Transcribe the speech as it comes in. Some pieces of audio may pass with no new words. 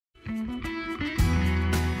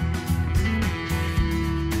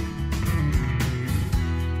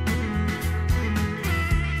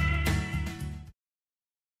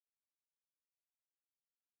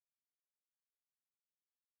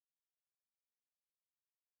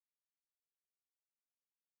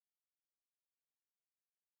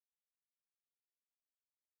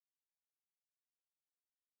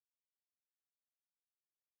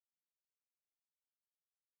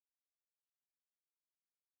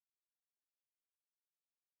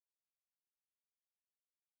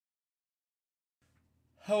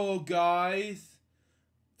Hello guys,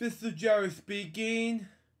 this is Jerry speaking.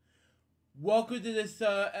 Welcome to this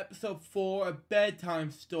episode 4 of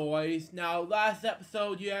Bedtime Stories. Now, last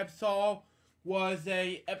episode you have saw was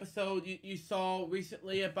a episode you saw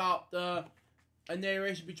recently about a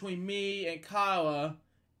narration between me and Kyla,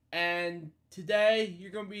 and today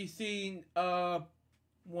you're gonna be seeing 1,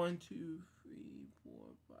 2, 3, 4,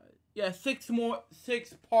 5,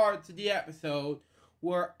 six parts of the episode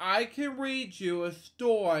where I can read you a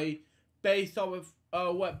story based off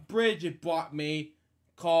of what Bridget brought me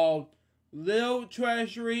called Little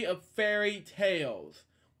Treasury of Fairy Tales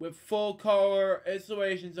with full color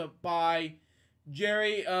illustrations by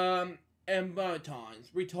Jerry and Buttons,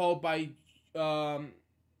 retold by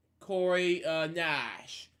Corey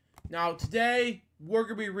Nash. Now today we're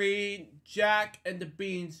gonna be reading Jack and the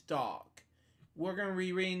Beanstalk. We're gonna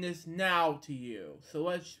be reading this now to you. So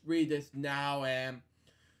let's read this now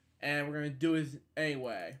and we're gonna do this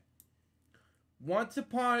anyway. Once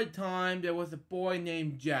upon a time, there was a boy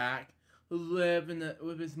named Jack who lived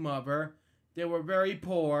with his mother. They were very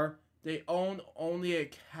poor. They owned only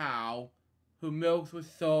a cow whose milk was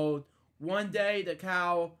sold. One day, the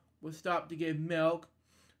cow was stopped to give milk.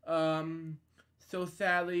 So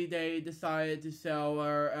sadly, they decided to sell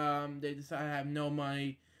her. They decided to have no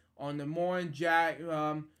money. On the morning, Jack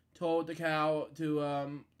told the cow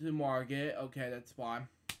to market. Okay, that's fine.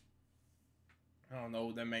 I don't know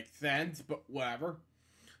if that makes sense, but whatever.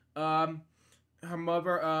 Her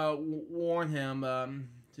mother warned him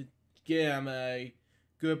to give him a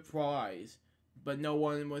good price, but no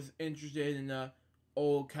one was interested in the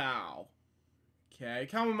old cow. Okay,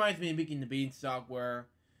 it kind of reminds me of Making the Beanstalk, where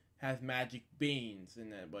it has magic beans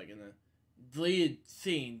in it, like in a deleted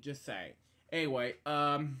scene. Just say. Anyway,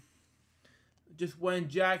 just when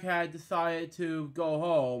Jack had decided to go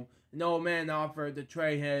home, an old man offered to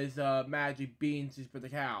trade his magic beans for the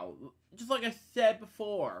cow. Just like I said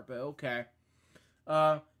before, but okay.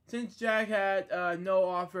 Since Jack had no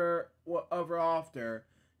offer,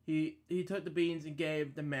 he took the beans and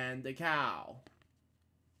gave the man the cow.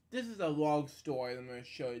 This is a long story. I'm going to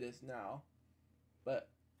show you this now. But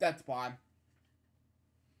that's fine.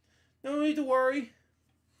 No need to worry.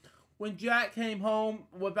 When Jack came home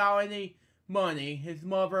without any money, his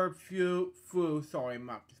mother sorry,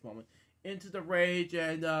 not this moment, into the rage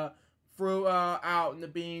and threw out the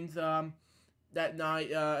beans that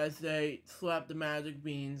night as they slapped the magic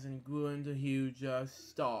beans and grew into huge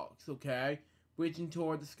stalks, okay? Reaching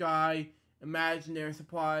toward the sky, imagine their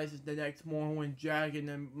surprise as the next morning when Jack and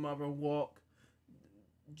the mother woke.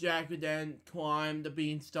 Jack would then climb the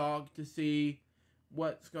beanstalk to see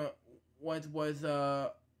it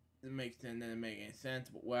didn't make any sense,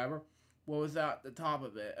 but whatever. What was at the top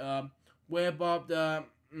of it? Way above the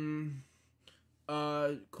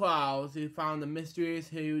clouds, he found a mysterious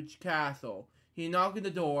huge castle. He knocked on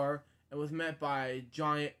the door and was met by a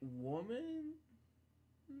giant woman.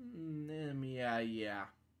 Yeah.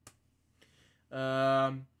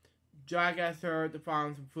 Jack asked her to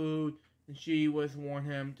find some food, and she was warned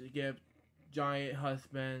him to give giant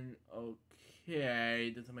husband.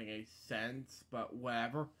 Okay, doesn't make any sense, but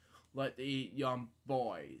whatever. Let to eat young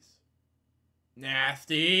boys.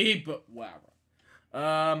 Nasty, but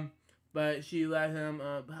whatever. But she let him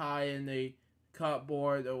hide in the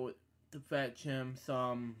cupboard to fetch him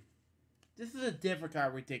some. This is a different kind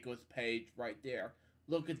of ridiculous page right there.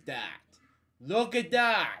 Look at that. Look at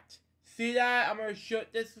that. See that? I'm gonna show.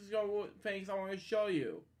 This is the things I want to show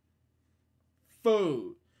you.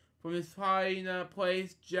 Food. From this hiding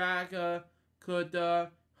place, Jack could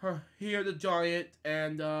hear the giant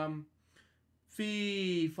and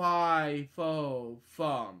fee, fi, fo,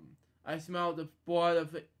 fum. I smell the blood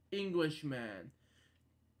of an Englishman.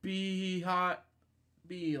 Be hot,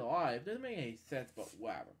 be alive. Doesn't make any sense, but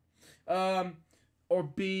whatever. Or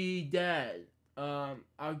be dead.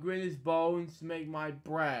 I'll grit his bones to make my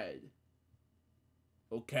bread.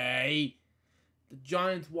 Okay. The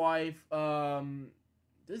giant's wife,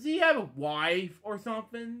 does he have a wife or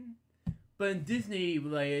something? But in Disney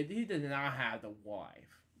related, he did not have the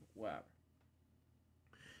wife. Whatever.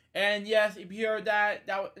 And yes, if you heard that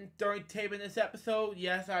during taping this episode,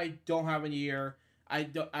 yes, I don't have an ear.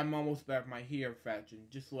 I'm almost back my ear fetching,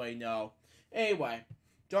 just to let you know. Anyway,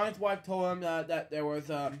 John's wife told him that there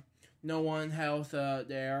was no one else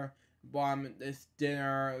there. Bought him this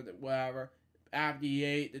dinner, whatever. After he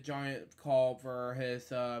ate, the giant called for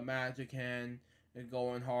his magic hen and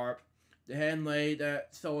golden harp. The hen laid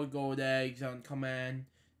solid gold eggs on command,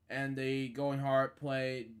 and the golden harp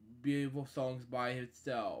played beautiful songs by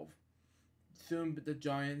itself. Soon the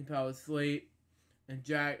giant fell asleep, and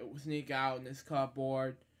Jack sneaked out in his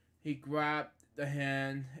cupboard. He grabbed the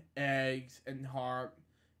hen, eggs, and harp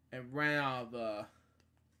and ran out of the...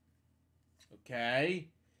 Okay?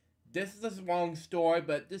 This is a long story,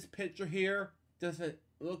 but this picture here doesn't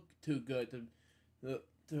look too good to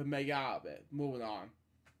make out of it. Moving on.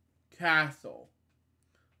 Castle.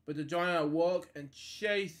 But the giant awoke and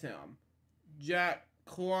chased him. Jack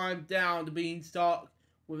climbed down the beanstalk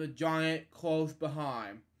with a giant close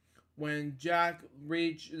behind. When Jack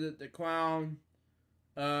reached the ground,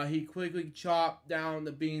 he quickly chopped down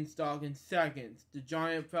the beanstalk in seconds. The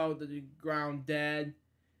giant fell to the ground dead.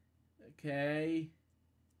 Okay.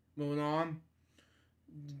 Moving on.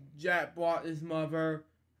 Jack brought his mother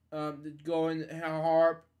the golden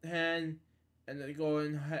harp hen and the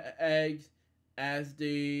golden eggs as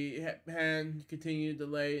the hen continued to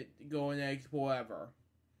lay the golden eggs forever.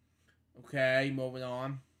 Okay, moving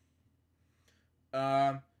on.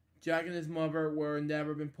 Jack and his mother were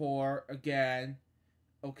never been poor again.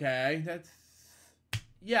 Okay,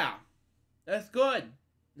 yeah, that's good.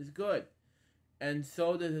 That's good. And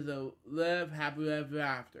so this is a live happily ever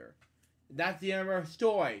after. That's the end of our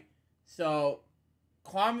story. So,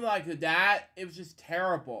 comment like that, it was just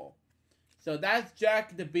terrible. So that's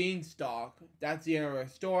Jack the Beanstalk. That's the end of our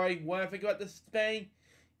story. What I think about this thing?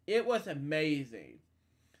 It was amazing.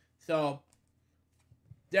 So,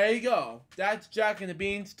 there you go. That's Jack and the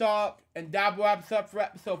Beanstalk. And that wraps up for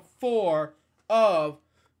episode 4 of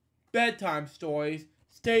Bedtime Stories.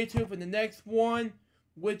 Stay tuned for the next one,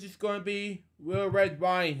 which is going to be Little Red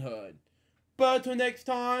Riding Hood. But until next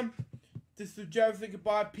time, this is Jeff saying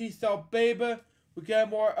goodbye. Peace out, baby. We got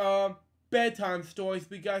more bedtime stories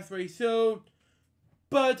for you guys very soon.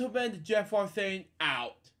 But until then, the Jeff are saying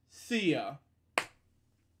out. See ya.